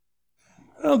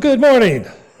Well, good morning.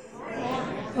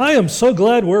 I am so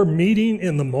glad we're meeting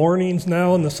in the mornings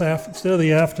now instead of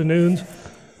the afternoons,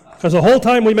 because the whole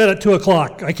time we met at 2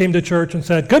 o'clock, I came to church and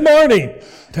said, good morning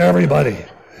to everybody.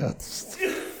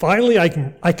 Finally, I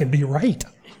can be right.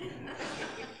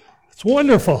 It's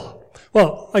wonderful.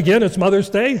 Well, again, it's Mother's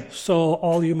Day, so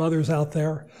all you mothers out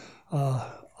there,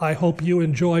 I hope you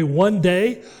enjoy one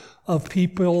day of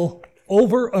people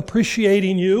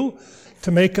over-appreciating you to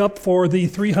make up for the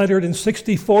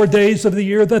 364 days of the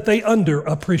year that they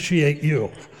underappreciate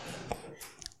you.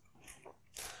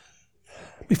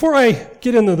 Before I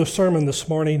get into the sermon this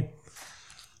morning,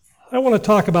 I want to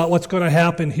talk about what's going to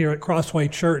happen here at Crossway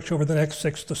Church over the next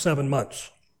 6 to 7 months.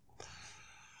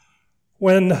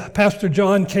 When Pastor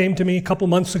John came to me a couple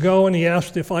months ago and he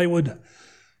asked if I would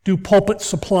do pulpit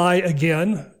supply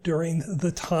again during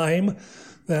the time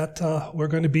that we're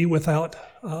going to be without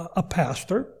a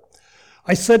pastor,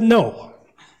 I said no.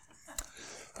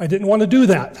 I didn't want to do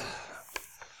that.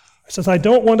 I said, I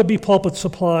don't want to be pulpit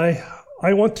supply.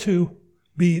 I want to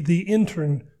be the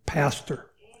intern pastor.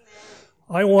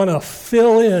 I want to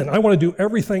fill in. I want to do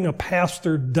everything a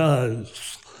pastor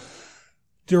does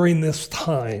during this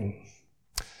time.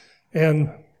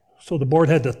 And so the board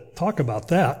had to talk about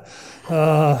that.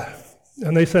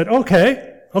 And they said,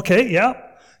 okay, yeah,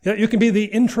 you can be the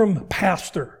interim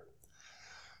pastor.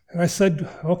 And I said,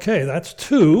 okay, that's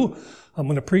 2. I'm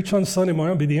going to preach on Sunday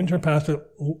morning, I'll be the interim pastor.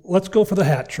 Let's go for the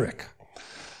hat trick.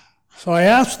 So I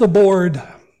asked the board,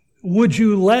 would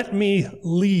you let me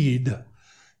lead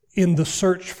in the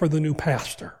search for the new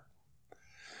pastor?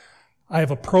 I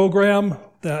have a program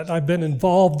that I've been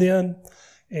involved in,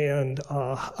 and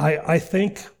I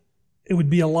think it would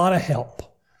be a lot of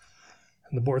help.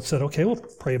 And the board said, okay, we'll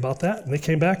pray about that. And they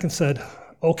came back and said,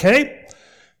 okay,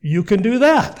 you can do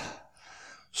that.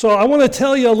 So I want to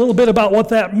tell you a little bit about what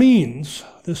that means,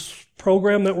 this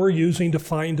program that we're using to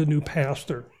find a new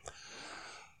pastor.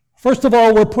 First of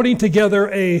all, we're putting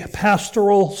together a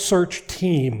pastoral search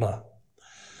team.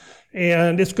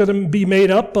 And it's going to be made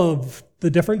up of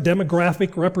the different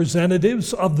demographic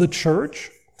representatives of the church.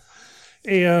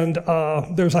 And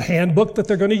there's a handbook that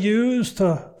they're going to use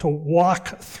to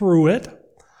walk through it.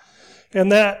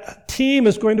 And that team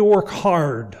is going to work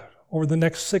hard over the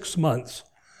next 6 months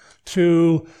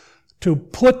to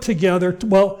put together,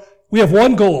 we have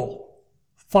one goal,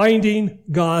 finding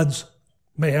God's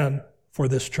man for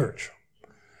this church.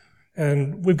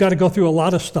 And we've got to go through a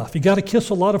lot of stuff. You got to kiss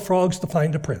a lot of frogs to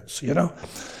find a prince, you know?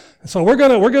 So we're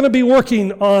going to be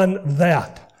working on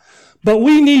that. But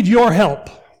we need your help.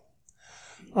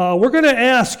 We're going to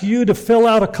ask you to fill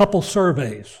out a couple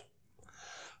surveys.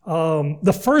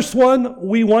 The first one,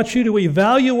 we want you to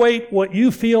evaluate what you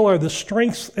feel are the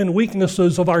strengths and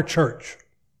weaknesses of our church.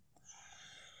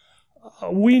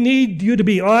 We need you to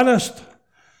be honest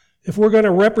if we're going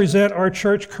to represent our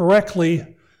church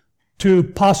correctly to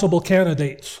possible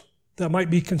candidates that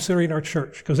might be considering our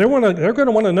church, because they're going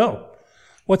to want to know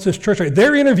what's this church like.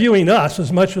 They're interviewing us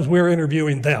as much as we're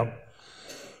interviewing them.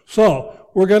 So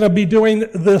we're going to be doing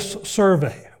this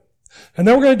survey. And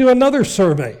then we're going to do another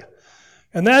survey.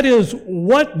 And that is,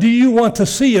 what do you want to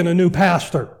see in a new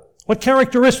pastor? What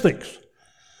characteristics?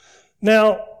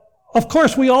 Now, of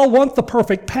course, we all want the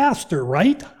perfect pastor,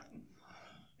 right?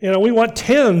 You know, we want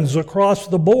 10s across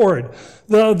the board.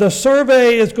 The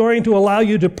survey is going to allow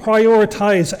you to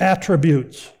prioritize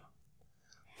attributes.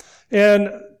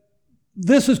 And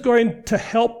this is going to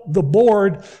help the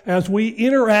board as we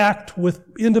interact with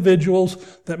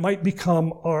individuals that might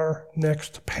become our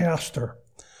next pastor.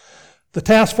 The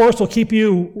task force will keep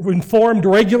you informed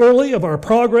regularly of our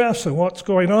progress and what's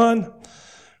going on.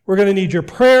 We're going to need your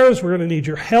prayers. We're going to need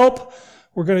your help.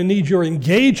 We're going to need your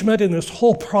engagement in this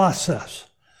whole process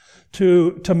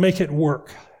to make it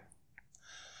work.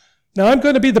 Now, I'm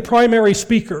going to be the primary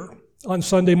speaker on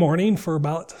Sunday morning for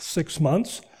about 6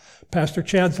 months. Pastor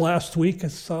Chad's last week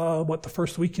is, the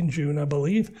first week in June, I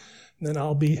believe. And then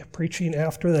I'll be preaching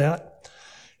after that.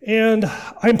 And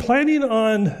I'm planning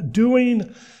on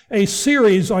doing a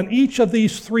series on each of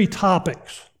these 3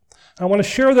 topics. I want to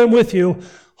share them with you,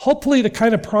 hopefully to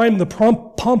kind of prime the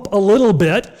pump a little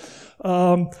bit.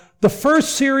 The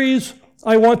first series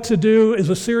I want to do is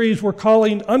a series we're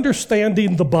calling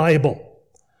Understanding the Bible.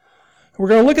 We're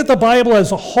going to look at the Bible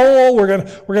as a whole. We're going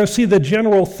to see the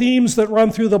general themes that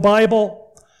run through the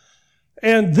Bible.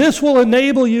 And this will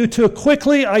enable you to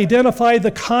quickly identify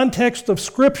the context of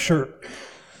Scripture,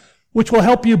 which will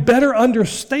help you better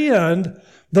understand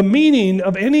the meaning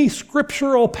of any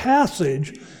scriptural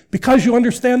passage because you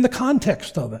understand the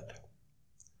context of it.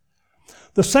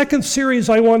 The second series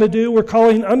I want to do, we're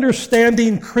calling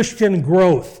Understanding Christian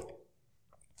Growth.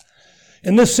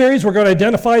 In this series, we're going to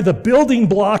identify the building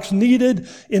blocks needed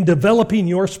in developing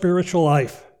your spiritual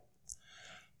life.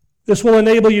 This will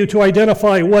enable you to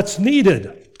identify what's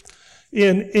needed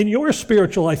in your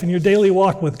spiritual life, in your daily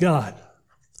walk with God.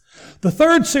 The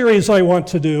third series I want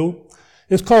to do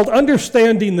is called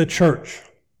Understanding the Church.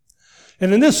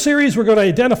 And in this series, we're going to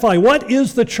identify what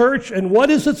is the church and what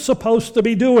is it supposed to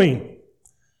be doing.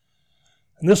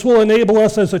 And this will enable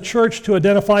us as a church to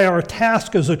identify our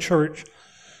task as a church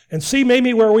and see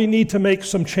maybe where we need to make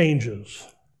some changes.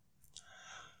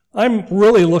 I'm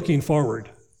really looking forward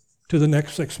to the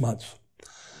next 6 months.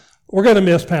 We're going to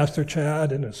miss Pastor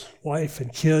Chad and his wife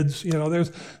and kids. You know,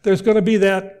 there's going to be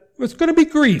there's going to be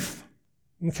grief,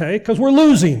 okay, because we're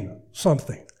losing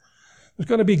something. There's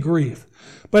going to be grief.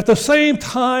 But at the same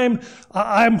time,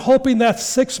 I'm hoping that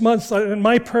 6 months, and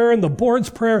my prayer and the board's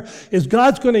prayer, is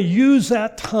God's going to use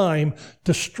that time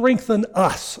to strengthen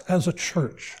us as a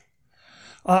church.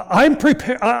 I'm going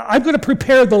to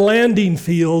prepare the landing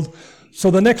field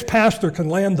so the next pastor can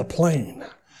land the plane,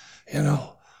 you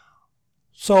know.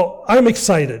 So I'm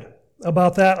excited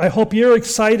about that. I hope you're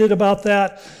excited about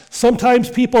that. Sometimes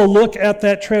people look at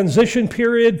that transition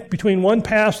period between one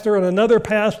pastor and another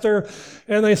pastor,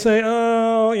 and they say,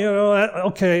 oh, you know,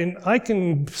 okay, I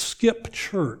can skip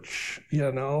church,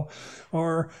 you know,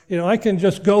 or, you know, I can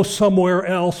just go somewhere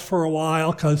else for a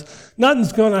while because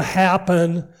nothing's going to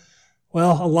happen.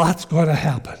 Well, a lot's going to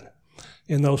happen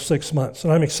in those 6 months,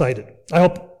 and I'm excited. I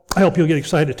hope you'll get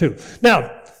excited too.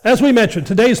 Now, as we mentioned,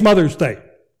 today's Mother's Day.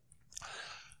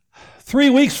 3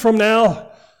 weeks from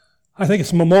now, I think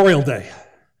it's Memorial Day.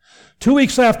 2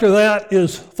 weeks after that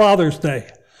is Father's Day.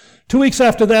 2 weeks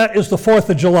after that is the 4th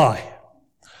of July.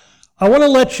 I want to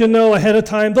let you know ahead of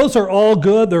time, those are all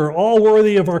good. They're all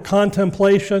worthy of our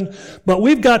contemplation, but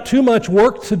we've got too much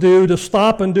work to do to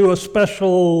stop and do a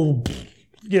special,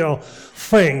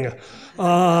 thing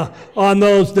on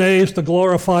those days to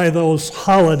glorify those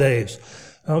holidays.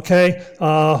 Okay,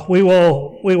 we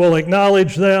will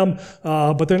acknowledge them,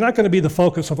 but they're not going to be the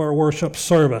focus of our worship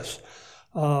service.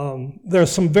 There's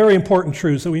some very important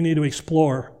truths that we need to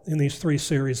explore in these 3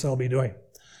 series I'll be doing.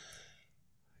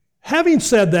 Having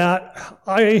said that,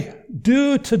 I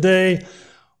do today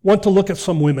want to look at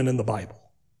some women in the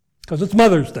Bible because it's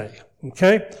Mother's Day.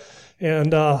 Okay,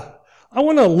 and I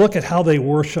want to look at how they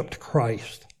worshiped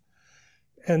Christ,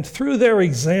 and through their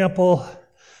example,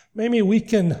 maybe we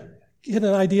can get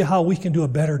an idea how we can do a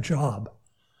better job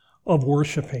of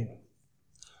worshiping.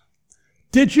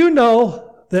 Did you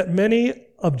know that many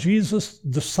of Jesus'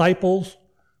 disciples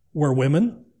were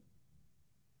women?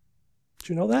 Did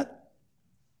you know that?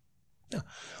 Yeah.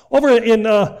 Over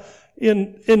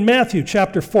in Matthew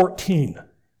chapter 14,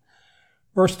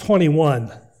 verse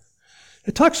 21,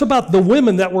 it talks about the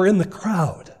women that were in the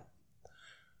crowd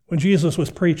when Jesus was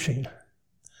preaching.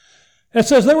 It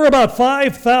says there were about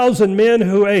 5,000 men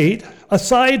who ate,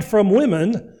 aside from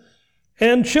women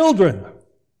and children.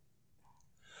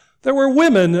 There were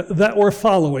women that were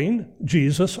following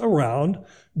Jesus around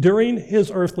during his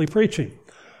earthly preaching.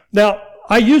 Now,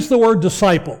 I use the word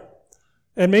disciple,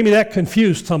 and maybe that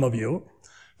confused some of you,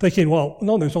 thinking, well,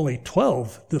 no, there's only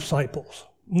 12 disciples.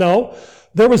 No,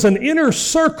 there was an inner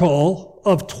circle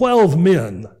of 12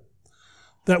 men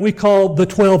that we called the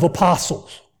 12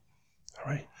 apostles.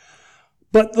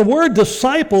 But the word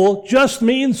disciple just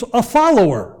means a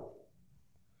follower.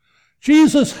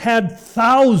 Jesus had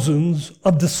thousands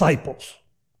of disciples,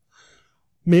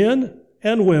 men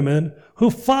and women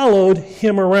who followed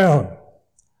him around.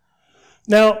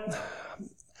 Now,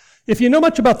 if you know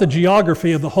much about the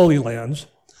geography of the Holy Lands,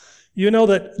 you know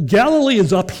that Galilee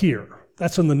is up here.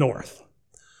 That's in the north.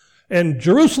 And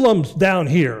Jerusalem's down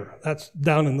here. That's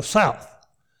down in the south.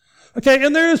 Okay,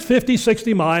 and there's 50,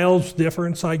 60 miles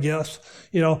difference, I guess,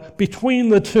 between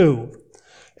the two.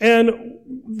 And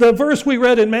the verse we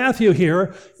read in Matthew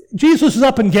here, Jesus is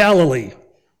up in Galilee,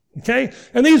 okay?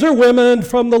 And these are women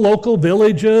from the local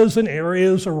villages and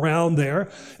areas around there,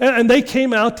 and they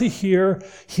came out to hear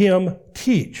him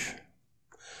teach.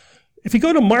 If you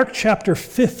go to Mark chapter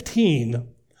 15,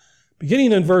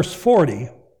 beginning in verse 40,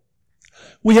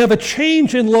 we have a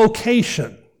change in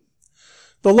location.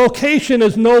 The location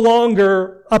is no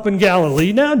longer up in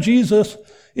Galilee. Now Jesus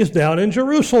is down in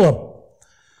Jerusalem.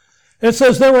 It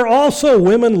says, there were also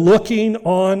women looking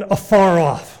on afar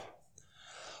off,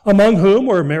 among whom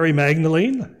were Mary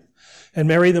Magdalene, and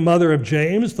Mary the mother of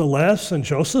James, the Less, and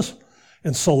Joseph,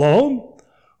 and Salome,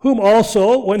 whom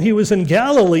also, when he was in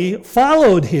Galilee,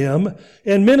 followed him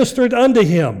and ministered unto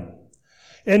him,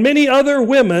 and many other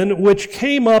women which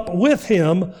came up with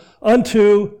him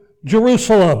unto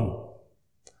Jerusalem.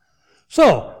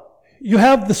 So, you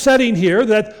have the setting here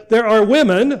that there are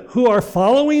women who are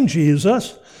following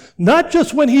Jesus, not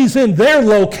just when he's in their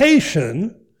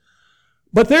location,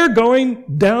 but they're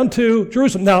going down to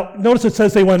Jerusalem. Now, notice it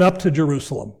says they went up to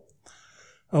Jerusalem.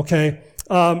 Okay?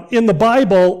 In the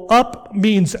Bible, up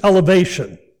means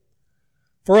elevation.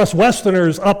 For us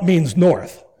Westerners, up means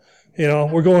north. You know,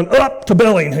 we're going up to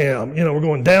Bellingham. You know, we're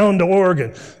going down to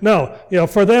Oregon. No, you know,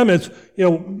 for them it's, you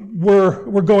know,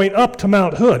 we're going up to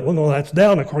Mount Hood. Well, no, that's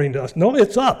down according to us. No,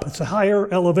 it's up. It's a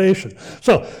higher elevation.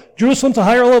 So, Jerusalem's a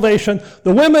higher elevation.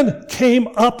 The women came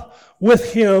up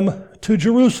with him to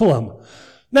Jerusalem.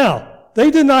 Now,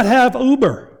 they did not have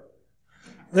Uber.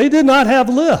 They did not have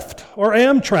Lyft or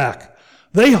Amtrak.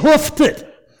 They hoofed it.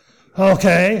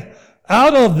 Okay?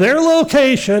 Out of their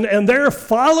location, and they're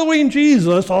following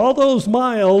Jesus all those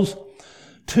miles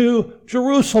to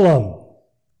Jerusalem.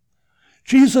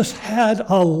 Jesus had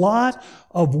a lot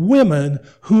of women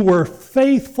who were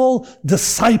faithful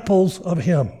disciples of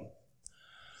him.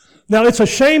 Now, it's a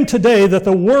shame today that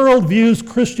the world views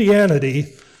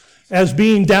Christianity as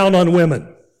being down on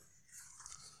women.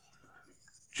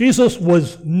 Jesus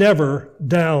was never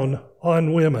down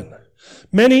on women.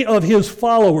 Many of his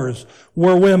followers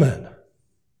were women.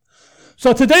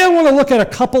 So today I want to look at a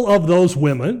couple of those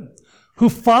women who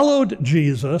followed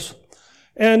Jesus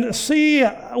and see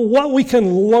what we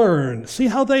can learn, see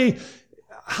how they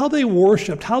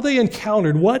worshiped, how they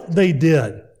encountered, what they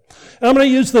did. And I'm going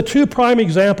to use the two prime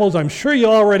examples. I'm sure you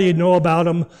already know about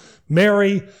them,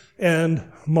 Mary and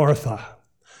Martha.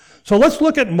 So let's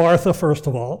look at Martha first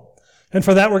of all. And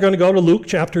for that we're going to go to Luke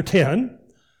chapter 10,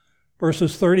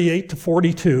 verses 38 to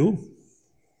 42.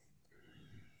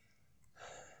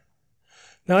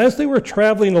 Now, as they were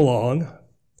traveling along,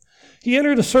 he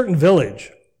entered a certain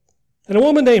village, and a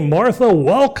woman named Martha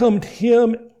welcomed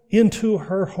him into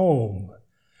her home.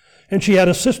 And she had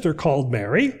a sister called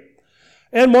Mary,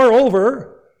 and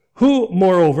who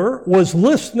was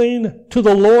listening to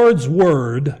the Lord's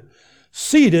word,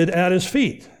 seated at his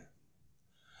feet.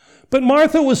 But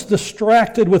Martha was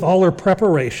distracted with all her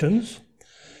preparations,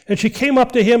 and she came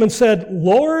up to him and said,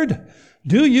 "Lord,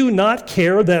 do you not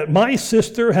care that my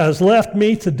sister has left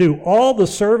me to do all the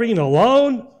serving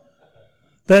alone?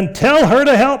 Then tell her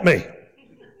to help me."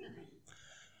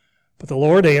 But the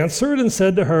Lord answered and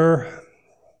said to her,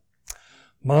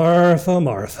 "Martha,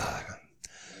 Martha,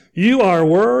 you are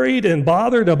worried and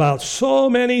bothered about so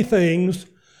many things,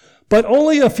 but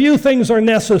only a few things are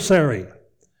necessary.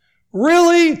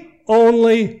 Really,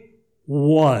 only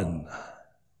one.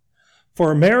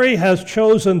 For Mary has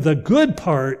chosen the good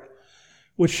part,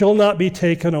 which shall not be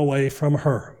taken away from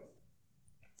her."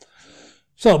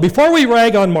 So before we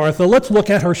rag on Martha, let's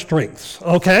look at her strengths,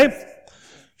 okay?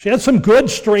 She had some good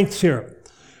strengths here.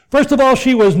 First of all,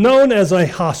 she was known as a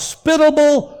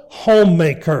hospitable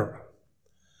homemaker.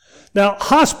 Now,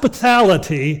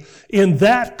 hospitality in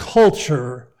that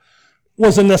culture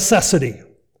was a necessity.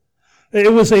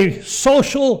 It was a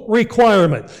social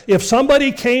requirement. If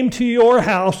somebody came to your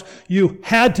house, you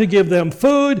had to give them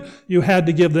food, you had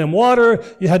to give them water,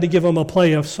 you had to give them a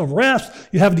place of rest,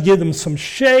 you had to give them some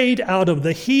shade out of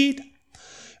the heat.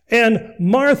 And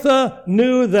Martha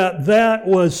knew that that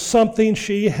was something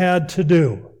she had to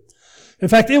do. In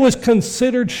fact, it was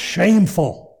considered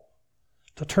shameful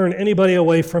to turn anybody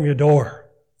away from your door.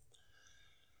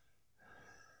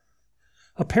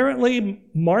 Apparently,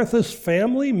 Martha's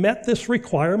family met this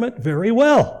requirement very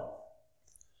well.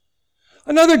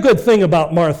 Another good thing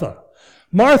about Martha,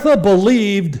 Martha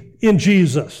believed in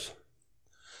Jesus.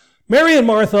 Mary and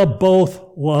Martha both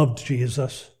loved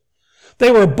Jesus. They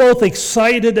were both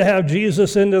excited to have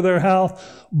Jesus into their house.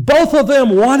 Both of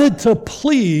them wanted to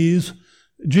please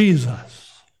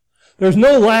Jesus. There's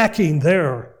no lacking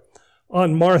there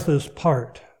on Martha's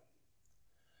part.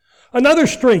 Another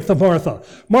strength of Martha.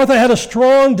 Martha had a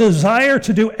strong desire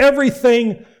to do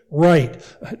everything right.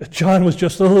 John was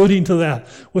just alluding to that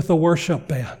with the worship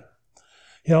band.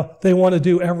 You know, they want to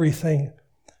do everything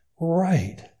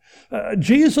right.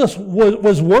 Jesus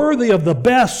was worthy of the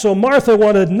best, so Martha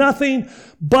wanted nothing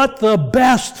but the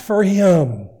best for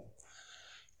him.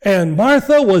 And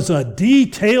Martha was a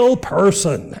detailed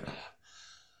person.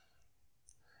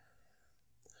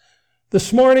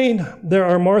 This morning, there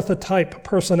are Martha-type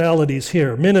personalities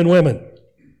here, men and women.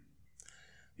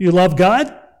 You love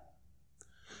God.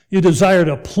 You desire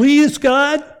to please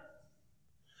God.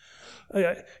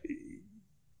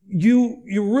 You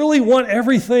really want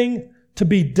everything to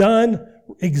be done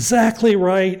exactly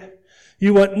right.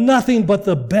 You want nothing but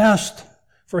the best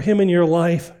for him in your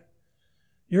life.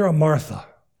 You're a Martha.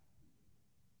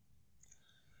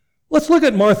 Let's look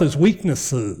at Martha's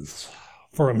weaknesses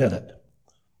for a minute.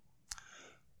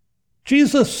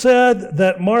 Jesus said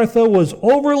that Martha was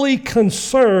overly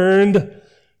concerned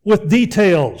with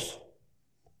details.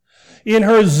 In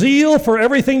her zeal for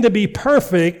everything to be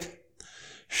perfect,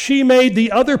 she made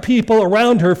the other people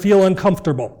around her feel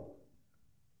uncomfortable.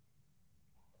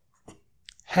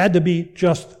 Had to be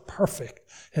just perfect.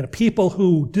 And people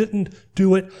who didn't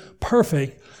do it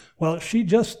perfect, well, she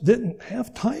just didn't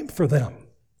have time for them.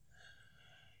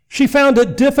 She found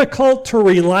it difficult to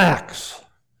relax.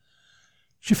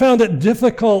 She found it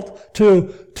difficult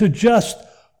to just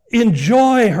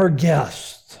enjoy her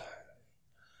guests.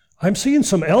 I'm seeing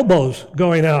some elbows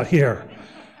going out here.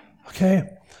 Okay?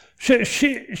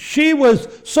 She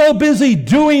was so busy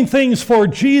doing things for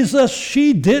Jesus,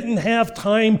 she didn't have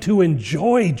time to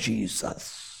enjoy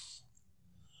Jesus.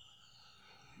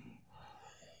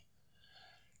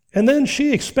 And then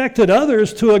she expected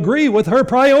others to agree with her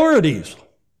priorities.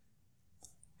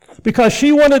 Because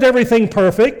she wanted everything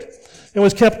perfect and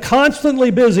was kept constantly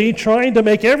busy trying to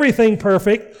make everything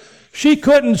perfect, she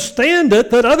couldn't stand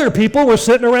it that other people were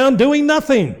sitting around doing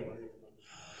nothing.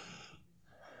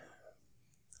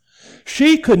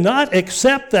 She could not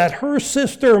accept that her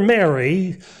sister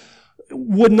Mary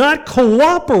would not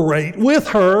cooperate with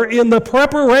her in the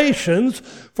preparations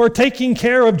for taking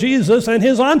care of Jesus and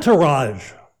his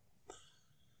entourage.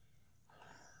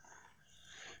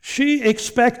 She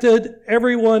expected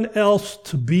everyone else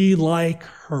to be like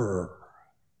her.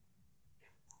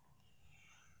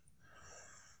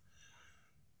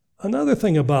 Another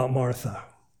thing about Martha,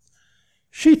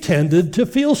 she tended to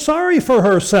feel sorry for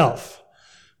herself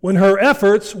when her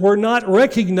efforts were not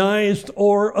recognized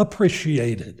or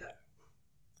appreciated.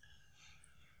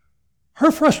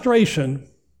 Her frustration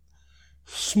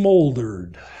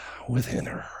smoldered within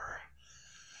her,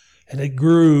 and it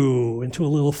grew into a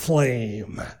little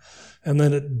flame, and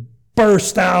then it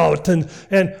burst out, and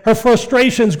her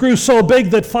frustrations grew so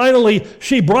big that finally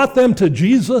she brought them to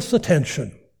Jesus'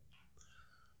 attention.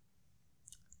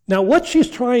 Now, what she's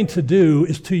trying to do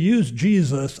is to use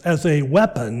Jesus as a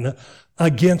weapon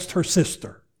against her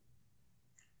sister.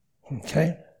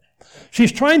 Okay?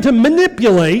 She's trying to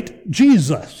manipulate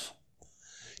Jesus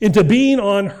into being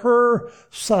on her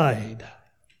side.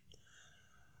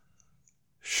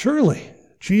 Surely,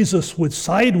 Jesus would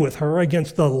side with her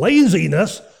against the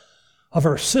laziness of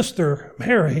her sister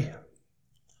Mary.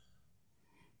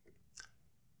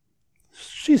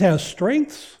 She has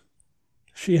strengths.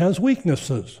 She has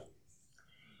weaknesses.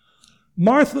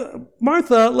 Martha,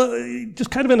 just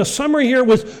kind of in a summary here,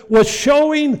 was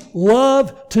showing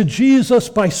love to Jesus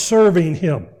by serving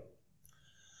him.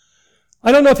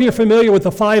 I don't know if you're familiar with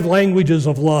the 5 languages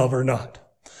of love or not.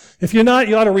 If you're not,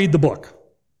 you ought to read the book.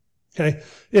 Okay?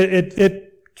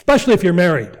 Especially if you're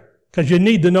married, because you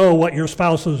need to know what your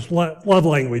spouse's love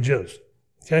language is.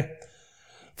 Okay?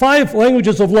 5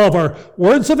 languages of love are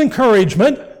words of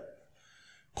encouragement,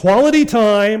 quality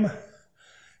time,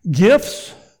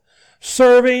 gifts,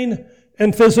 serving,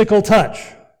 and physical touch.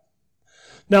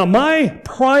 Now, my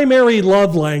primary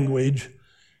love language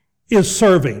is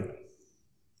serving.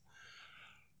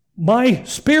 My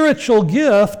spiritual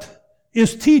gift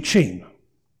is teaching.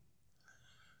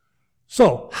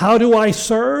 So, how do I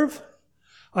serve?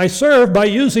 I serve by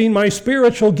using my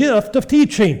spiritual gift of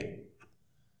teaching.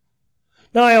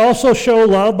 Now, I also show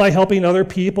love by helping other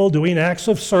people, doing acts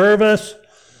of service,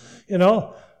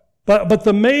 but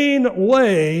the main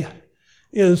way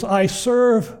is I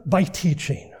serve by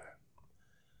teaching.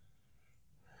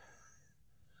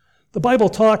 The Bible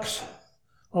talks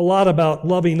a lot about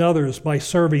loving others by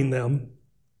serving them.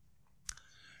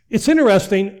 It's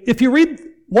interesting, if you read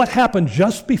what happened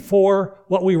just before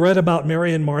what we read about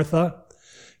Mary and Martha,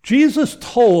 Jesus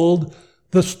told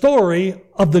the story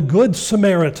of the Good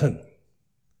Samaritan.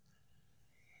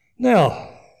 Now,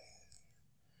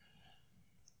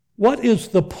 what is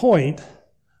the point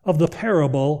of the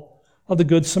parable of the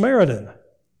Good Samaritan?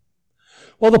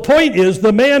 Well, the point is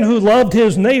the man who loved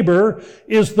his neighbor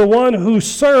is the one who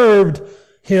served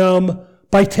him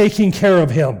by taking care of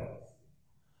him.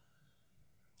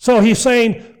 So he's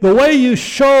saying the way you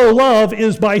show love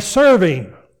is by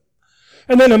serving.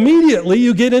 And then immediately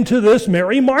you get into this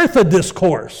Mary-Martha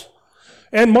discourse.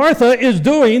 And Martha is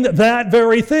doing that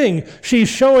very thing. She's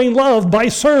showing love by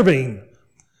serving.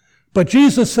 But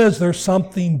Jesus says there's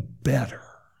something better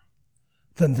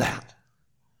than that.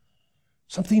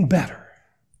 Something better.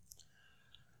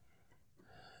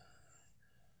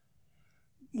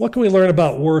 What can we learn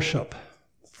about worship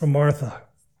from Martha?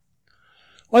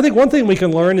 Well, I think one thing we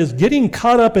can learn is getting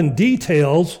caught up in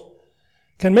details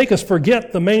can make us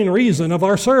forget the main reason of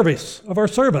our service.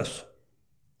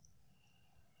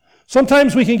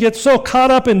 Sometimes we can get so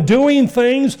caught up in doing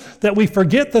things that we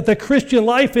forget that the Christian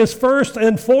life is first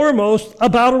and foremost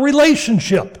about a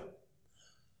relationship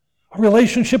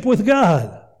with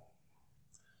God.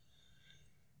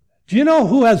 Do you know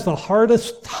who has the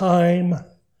hardest time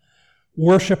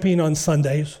worshiping on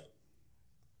Sundays?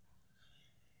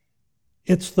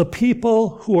 It's the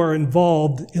people who are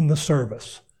involved in the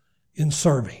service, in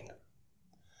serving.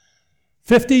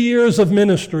 50 years of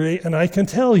ministry, and I can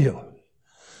tell you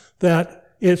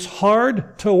that it's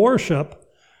hard to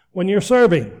worship when you're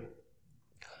serving.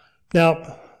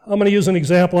 Now, I'm going to use an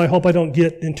example. I hope I don't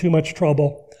get in too much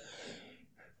trouble.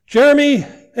 Jeremy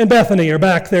and Bethany are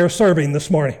back there serving this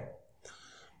morning.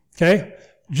 Okay?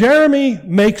 Jeremy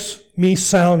makes me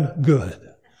sound good.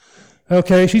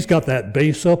 Okay, she's got that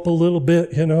bass up a little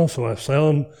bit, so I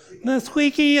sound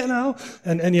squeaky, and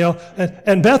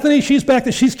Bethany, she's back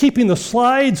there, she's keeping the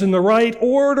slides in the right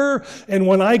order, and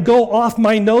when I go off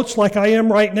my notes like I am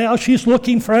right now, she's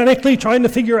looking frantically, trying to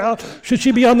figure out, should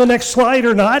she be on the next slide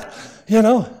or not,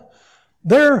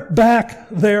 They're back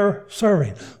there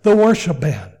serving. The worship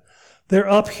band, they're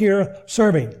up here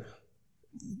serving.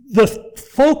 The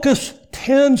focus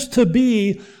tends to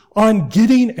be on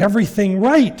getting everything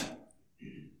right.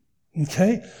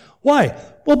 Okay? Why?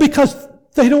 Well, because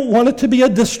they don't want it to be a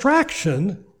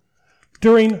distraction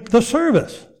during the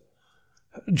service.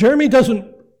 Jeremy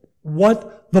doesn't want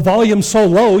the volume so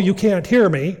low you can't hear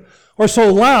me, or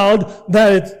so loud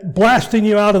that it's blasting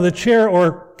you out of the chair,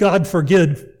 or God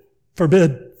forbid,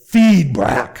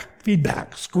 feedback,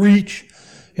 screech,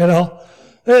 They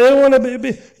don't want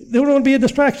to be a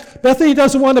distraction. Bethany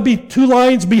doesn't want to be 2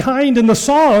 lines behind in the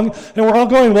song, and we're all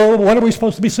going, well, what are we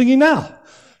supposed to be singing now?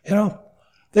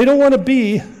 They don't want to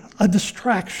be a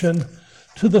distraction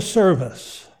to the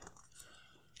service.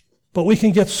 But we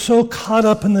can get so caught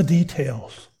up in the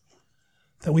details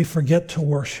that we forget to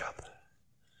worship.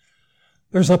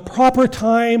 There's a proper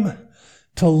time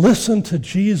to listen to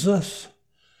Jesus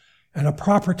and a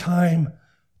proper time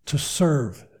to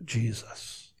serve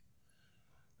Jesus.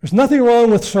 There's nothing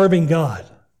wrong with serving God.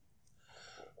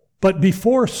 But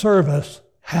before service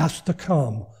has to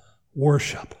come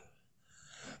worship.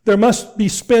 There must be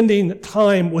spending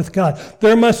time with God.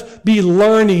 There must be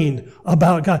learning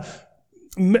about God.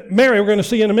 Mary, we're going to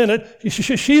see in a minute,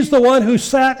 she's the one who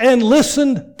sat and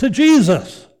listened to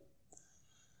Jesus.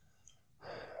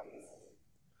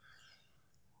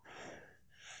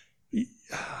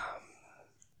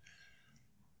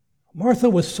 Martha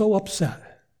was so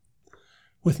upset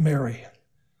with Mary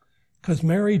because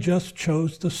Mary just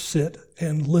chose to sit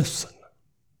and listen.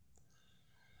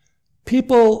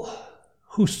 People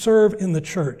who serve in the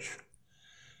church,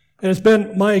 and it's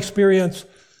been my experience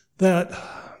that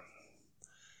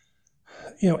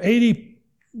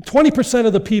 20%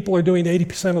 of the people are doing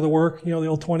 80% of the work, the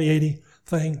old 20-80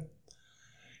 thing.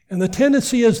 And the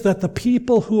tendency is that the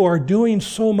people who are doing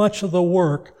so much of the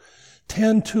work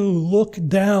tend to look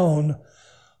down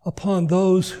upon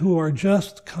those who are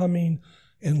just coming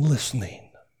and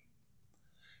listening.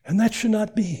 And that should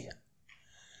not be.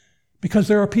 Because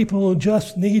there are people who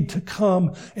just need to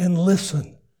come and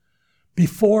listen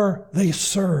before they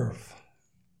serve.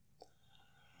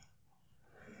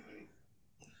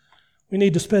 We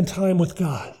need to spend time with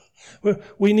God.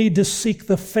 We need to seek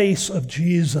the face of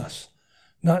Jesus,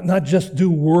 not just do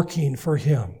working for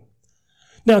Him.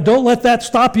 Now, don't let that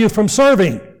stop you from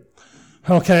serving,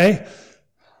 okay?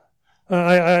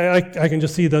 I can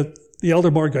just see the elder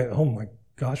board going, oh my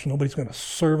gosh, nobody's going to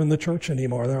serve in the church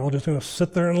anymore. They're all just going to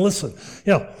sit there and listen.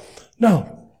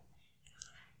 No.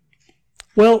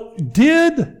 Well,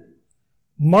 did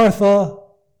Martha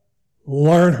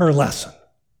learn her lesson?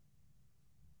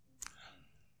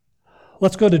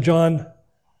 Let's go to John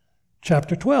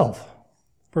chapter 12,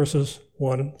 verses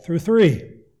 1 through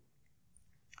 3.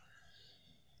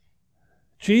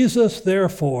 Jesus,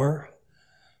 therefore,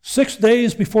 6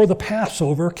 days before the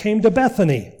Passover, came to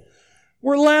Bethany,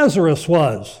 where Lazarus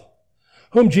was,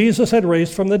 whom Jesus had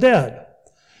raised from the dead.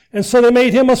 And so they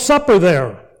made him a supper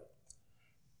there.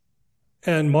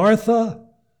 And Martha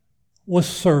was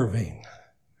serving.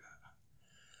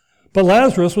 But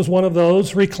Lazarus was one of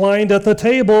those reclined at the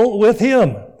table with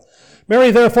him.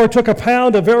 Mary therefore took a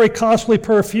pound of very costly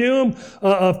perfume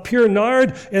of pure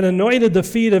nard and anointed the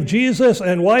feet of Jesus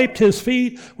and wiped his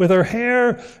feet with her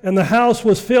hair, and the house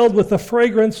was filled with the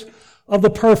fragrance of the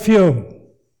perfume.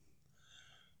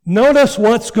 Notice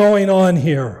what's going on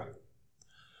here.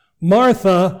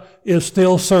 Martha is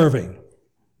still serving.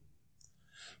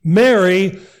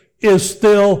 Mary is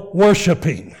still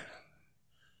worshiping.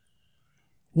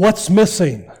 What's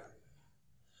missing?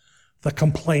 The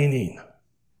complaining.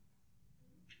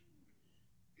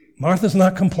 Martha's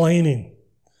not complaining.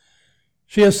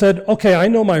 She has said, okay, I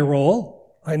know my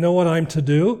role. I know what I'm to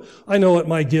do. I know what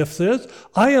my gift is.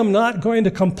 I am not going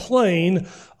to complain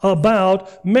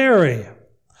about Mary.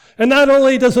 And not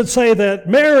only does it say that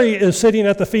Mary is sitting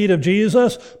at the feet of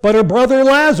Jesus, but her brother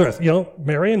Lazarus,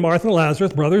 Mary and Martha and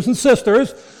Lazarus, brothers and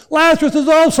sisters, Lazarus is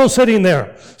also sitting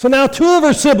there. So now two of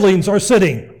her siblings are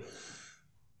sitting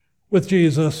with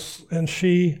Jesus, and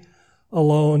she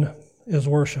alone is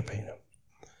worshiping.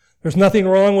 There's nothing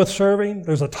wrong with serving.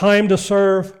 There's a time to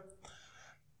serve.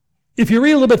 If you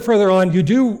read a little bit further on, you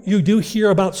do hear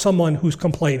about someone who's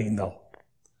complaining, though.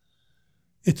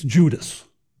 It's Judas.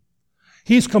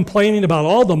 He's complaining about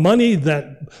all the money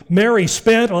that Mary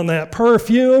spent on that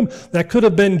perfume that could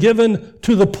have been given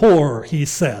to the poor, he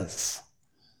says.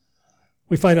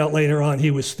 We find out later on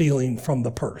he was stealing from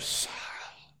the purse.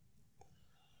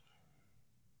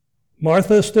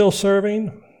 Martha is still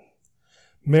serving.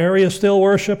 Mary is still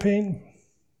worshiping.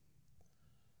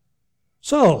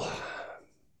 So,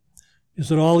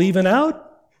 is it all even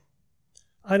out?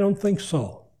 I don't think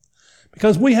so.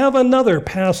 Because we have another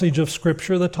passage of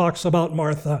Scripture that talks about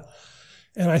Martha,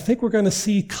 and I think we're going to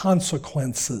see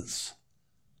consequences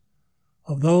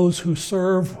of those who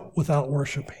serve without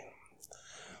worshiping.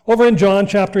 Over in John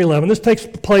chapter 11, this takes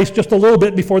place just a little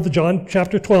bit before the John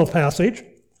chapter 12 passage.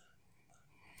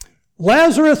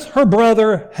 Lazarus, her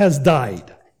brother, has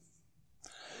died.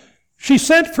 She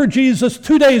sent for Jesus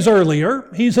 2 days earlier.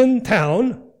 He's in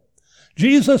town.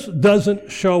 Jesus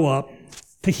doesn't show up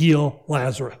to heal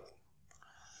Lazarus.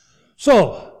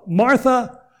 So,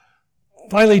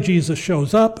 finally Jesus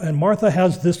shows up, and Martha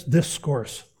has this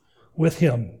discourse with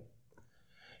him.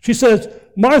 She says,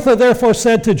 Martha therefore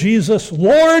said to Jesus,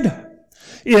 Lord,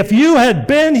 if you had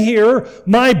been here,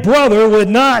 my brother would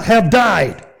not have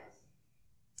died.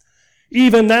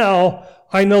 Even now,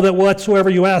 I know that whatsoever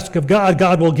you ask of God,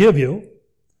 God will give you.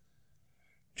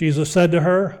 Jesus said to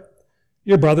her,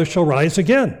 your brother shall rise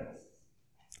again.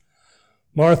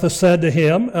 Martha said to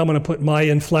him, I'm going to put my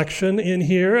inflection in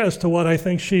here as to what I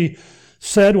think she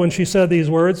said when she said these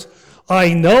words,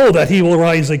 I know that he will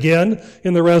rise again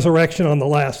in the resurrection on the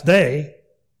last day.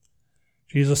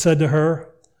 Jesus said to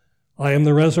her, I am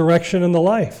the resurrection and the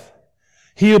life.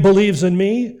 He who believes in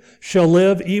me shall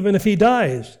live even if he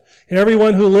dies. And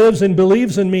everyone who lives and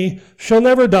believes in me shall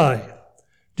never die.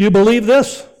 Do you believe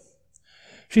this?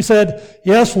 She said,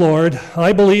 yes, Lord,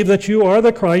 I believe that you are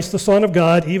the Christ, the Son of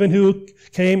God, even who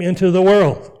came into the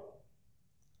world.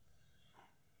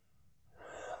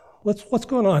 What's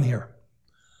going on here?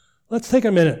 Let's take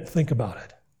a minute and think about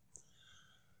it.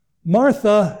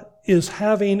 Martha is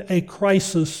having a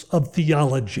crisis of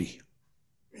theology.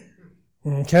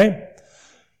 Okay?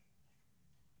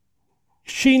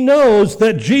 She knows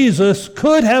that Jesus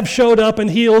could have showed up and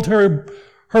healed her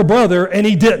brother, and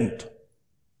he didn't.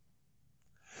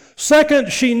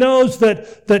 Second, she knows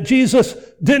that Jesus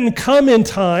didn't come in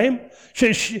time.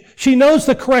 She knows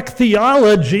the correct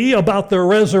theology about the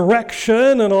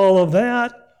resurrection and all of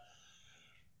that.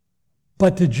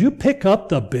 But did you pick up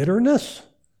the bitterness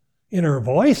in her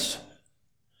voice?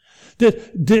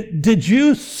 Did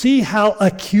you see how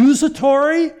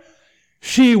accusatory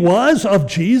she was of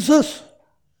Jesus?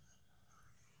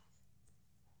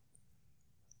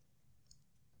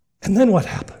 And then what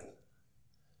happened?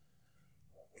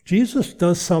 Jesus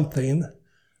does something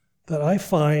that I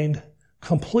find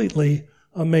completely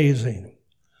amazing.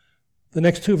 The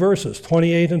next two verses,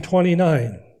 28 and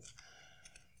 29.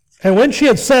 And when she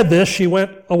had said this, she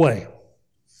went away.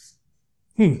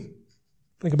 Think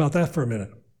about that for a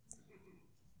minute.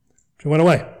 She went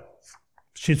away.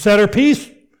 She'd said her piece,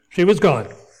 she was gone.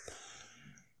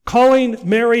 Calling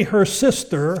Mary her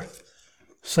sister,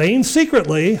 saying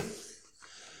secretly,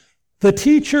 the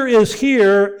teacher is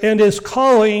here and is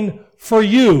calling for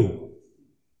you.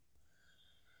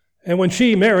 And when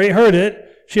she, Mary, heard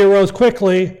it, she arose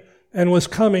quickly and was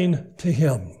coming to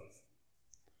him.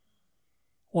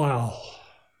 Wow.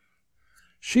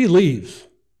 She leaves,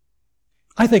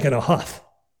 I think in a huff.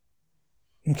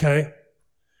 Okay?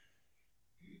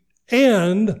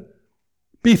 And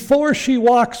before she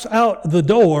walks out the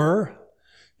door,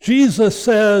 Jesus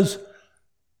says,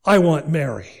 I want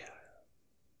Mary.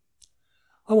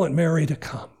 I want Mary to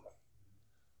come.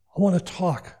 I want to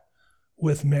talk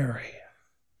with Mary.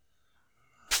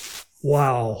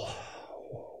 Wow.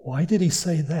 Why did he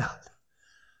say that?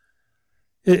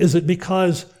 Is it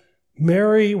because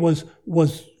Mary was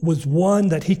one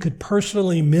that he could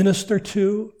personally minister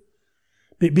to?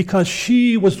 Because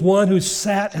she was one who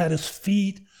sat at his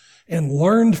feet and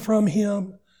learned from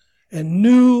him and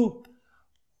knew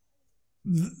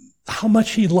how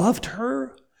much he loved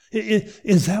her?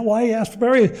 Is that why he asked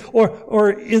Mary?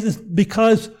 Or is it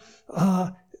because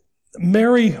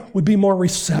Mary would be more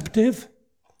receptive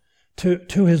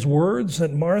to his words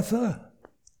than Martha?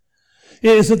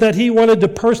 Is it that he wanted to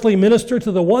personally minister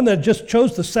to the one that just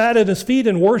chose to sit at his feet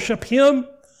and worship him?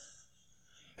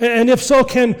 And if so,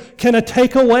 can a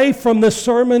takeaway from this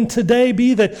sermon today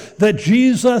be that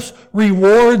Jesus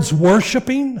rewards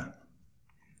worshiping?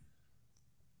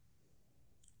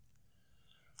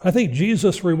 I think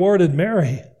Jesus rewarded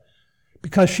Mary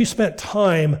because she spent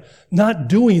time not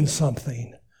doing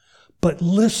something, but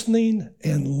listening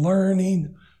and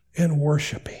learning and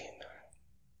worshiping.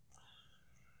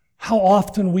 How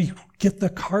often we get the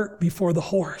cart before the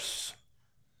horse.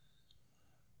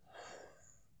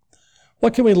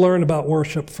 What can we learn about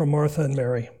worship from Martha and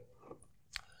Mary?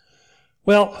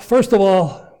 Well, first of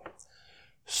all,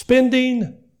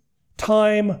 spending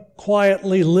time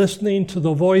quietly listening to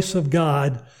the voice of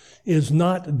God is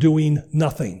not doing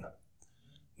nothing.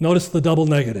 Notice the double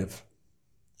negative.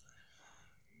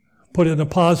 Put it in a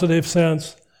positive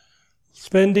sense.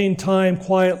 Spending time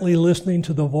quietly listening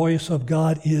to the voice of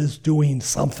God is doing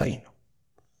something.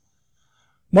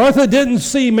 Martha didn't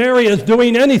see Mary as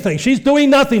doing anything. She's doing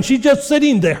nothing. She's just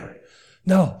sitting there.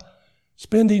 No,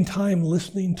 spending time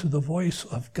listening to the voice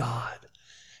of God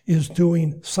is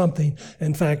doing something.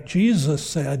 In fact, Jesus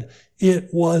said it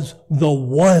was the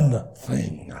one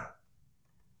thing,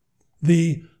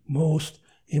 the most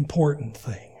important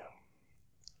thing.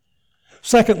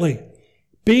 Secondly,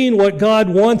 being what God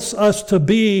wants us to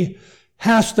be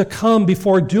has to come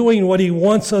before doing what he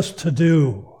wants us to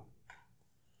do.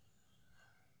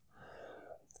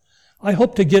 I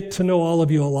hope to get to know all of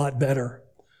you a lot better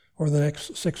over the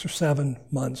next 6 or 7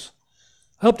 months.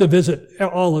 I hope to visit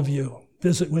all of you,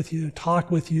 visit with you,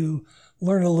 talk with you,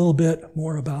 learn a little bit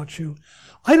more about you.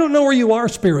 I don't know where you are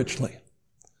spiritually,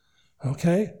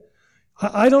 okay?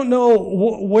 I don't know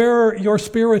where your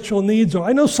spiritual needs are.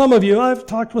 I know some of you, I've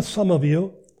talked with some of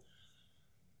you.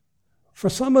 For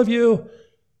some of you,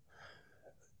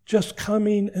 just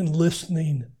coming and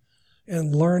listening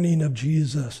and learning of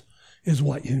Jesus is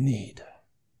what you need.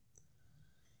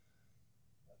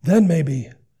 Then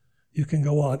maybe you can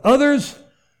go on. Others,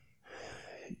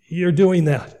 you're doing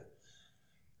that.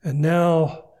 And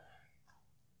now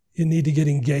you need to get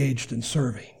engaged in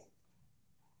serving.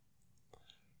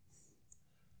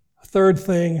 Third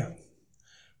thing,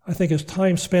 I think, is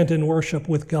time spent in worship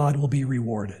with God will be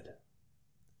rewarded.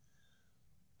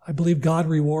 I believe God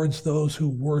rewards those who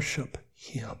worship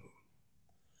him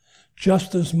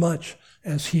just as much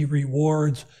as he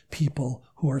rewards people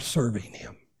who are serving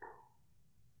him.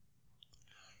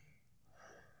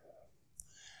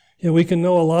 Yeah, we can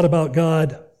know a lot about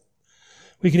God.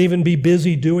 We can even be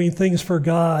busy doing things for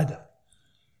God,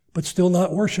 but still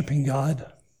not worshiping God.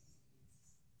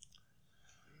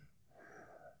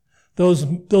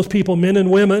 Those people, men and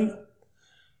women,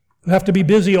 who have to be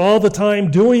busy all the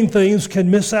time doing things can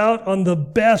miss out on the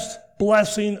best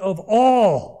blessing of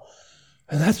all.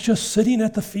 And that's just sitting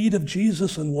at the feet of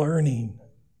Jesus and learning.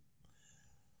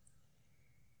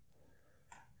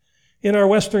 In our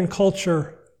Western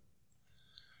culture,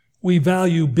 we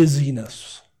value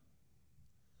busyness.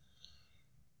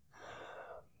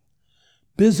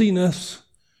 Busyness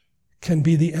can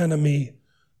be the enemy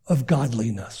of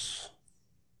godliness.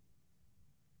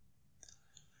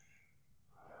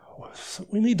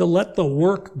 We need to let the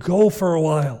work go for a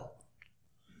while.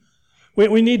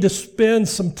 We need to spend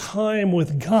some time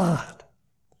with God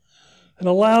and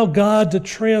allow God to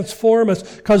transform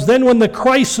us, because then when the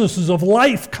crises of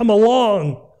life come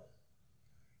along,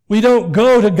 we don't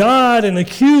go to God and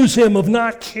accuse him of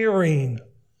not caring.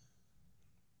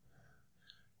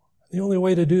 The only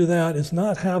way to do that is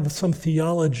not have some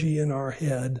theology in our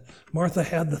head. Martha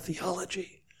had the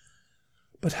theology,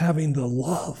 but having the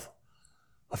love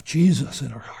of Jesus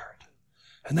in our heart.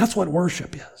 And that's what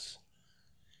worship is.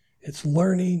 It's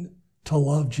learning to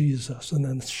love Jesus and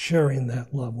then sharing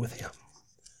that love with him.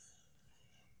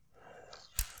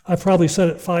 I've probably said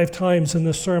it 5 times in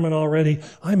this sermon already.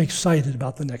 I'm excited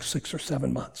about the next 6 or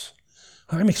 7 months.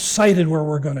 I'm excited where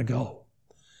we're going to go,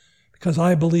 because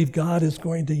I believe God is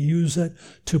going to use it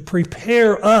to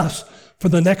prepare us for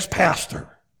the next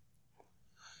pastor.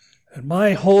 And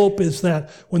my hope is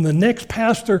that when the next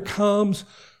pastor comes,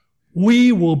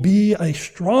 we will be a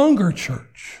stronger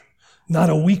church, not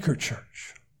a weaker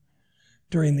church,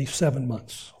 during these 7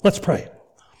 months. Let's pray.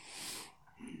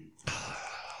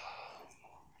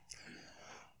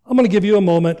 I'm going to give you a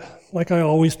moment, like I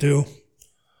always do,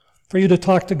 for you to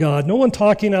talk to God. No one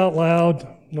talking out loud,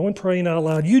 no one praying out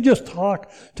loud. You just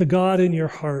talk to God in your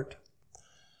heart.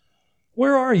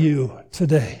 Where are you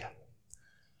today?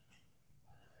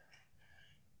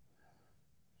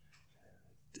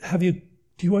 do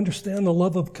you understand the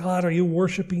love of God? Are you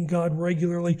worshiping God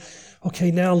regularly?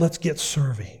 Okay, now let's get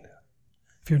serving,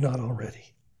 if you're not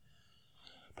already.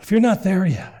 But if you're not there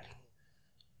yet,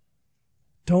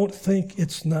 don't think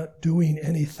it's not doing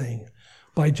anything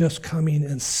by just coming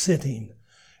and sitting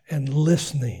and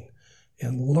listening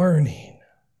and learning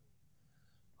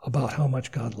about how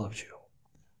much God loves you.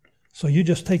 So you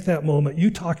just take that moment, you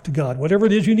talk to God, whatever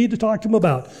it is you need to talk to Him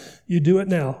about, you do it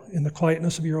now in the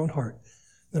quietness of your own heart.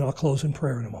 Then I'll close in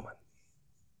prayer in a moment.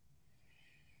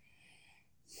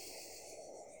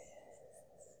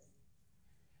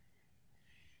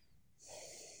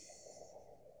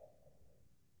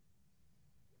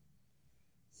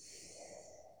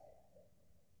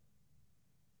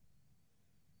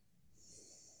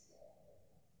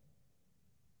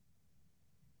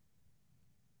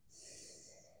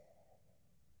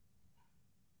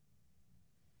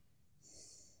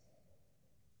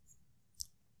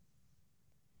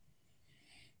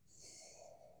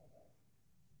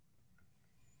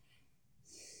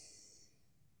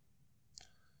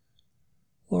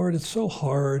 Lord, it's so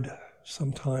hard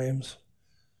sometimes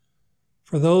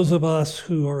for those of us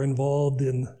who are involved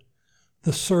in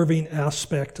the serving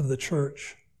aspect of the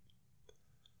church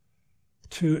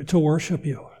to worship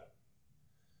you,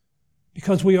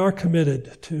 because we are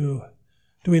committed to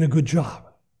doing a good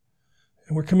job,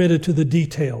 and we're committed to the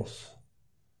details.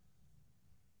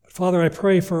 But Father, I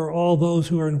pray for all those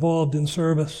who are involved in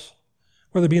service,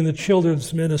 whether it be in the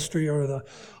children's ministry or the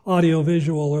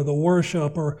audiovisual or the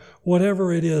worship or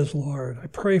whatever it is, Lord. I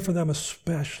pray for them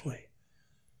especially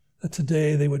that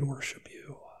today they would worship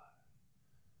you.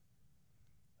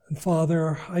 And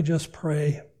Father, I just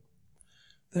pray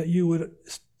that you would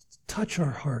touch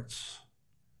our hearts.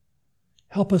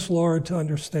 Help us, Lord, to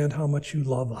understand how much you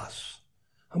love us,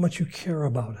 how much you care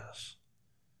about us.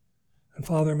 And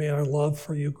Father, may our love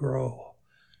for you grow.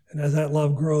 And as that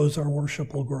love grows, our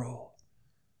worship will grow.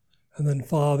 And then,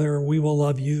 Father, we will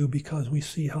love you because we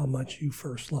see how much you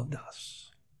first loved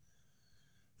us.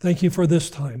 Thank you for this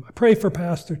time. I pray for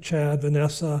Pastor Chad,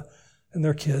 Vanessa, and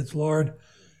their kids. Lord,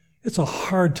 it's a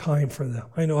hard time for them.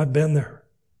 I know I've been there.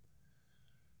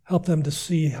 Help them to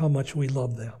see how much we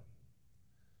love them.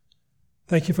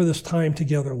 Thank you for this time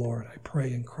together, Lord. I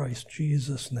pray in Christ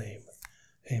Jesus' name.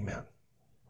 Amen.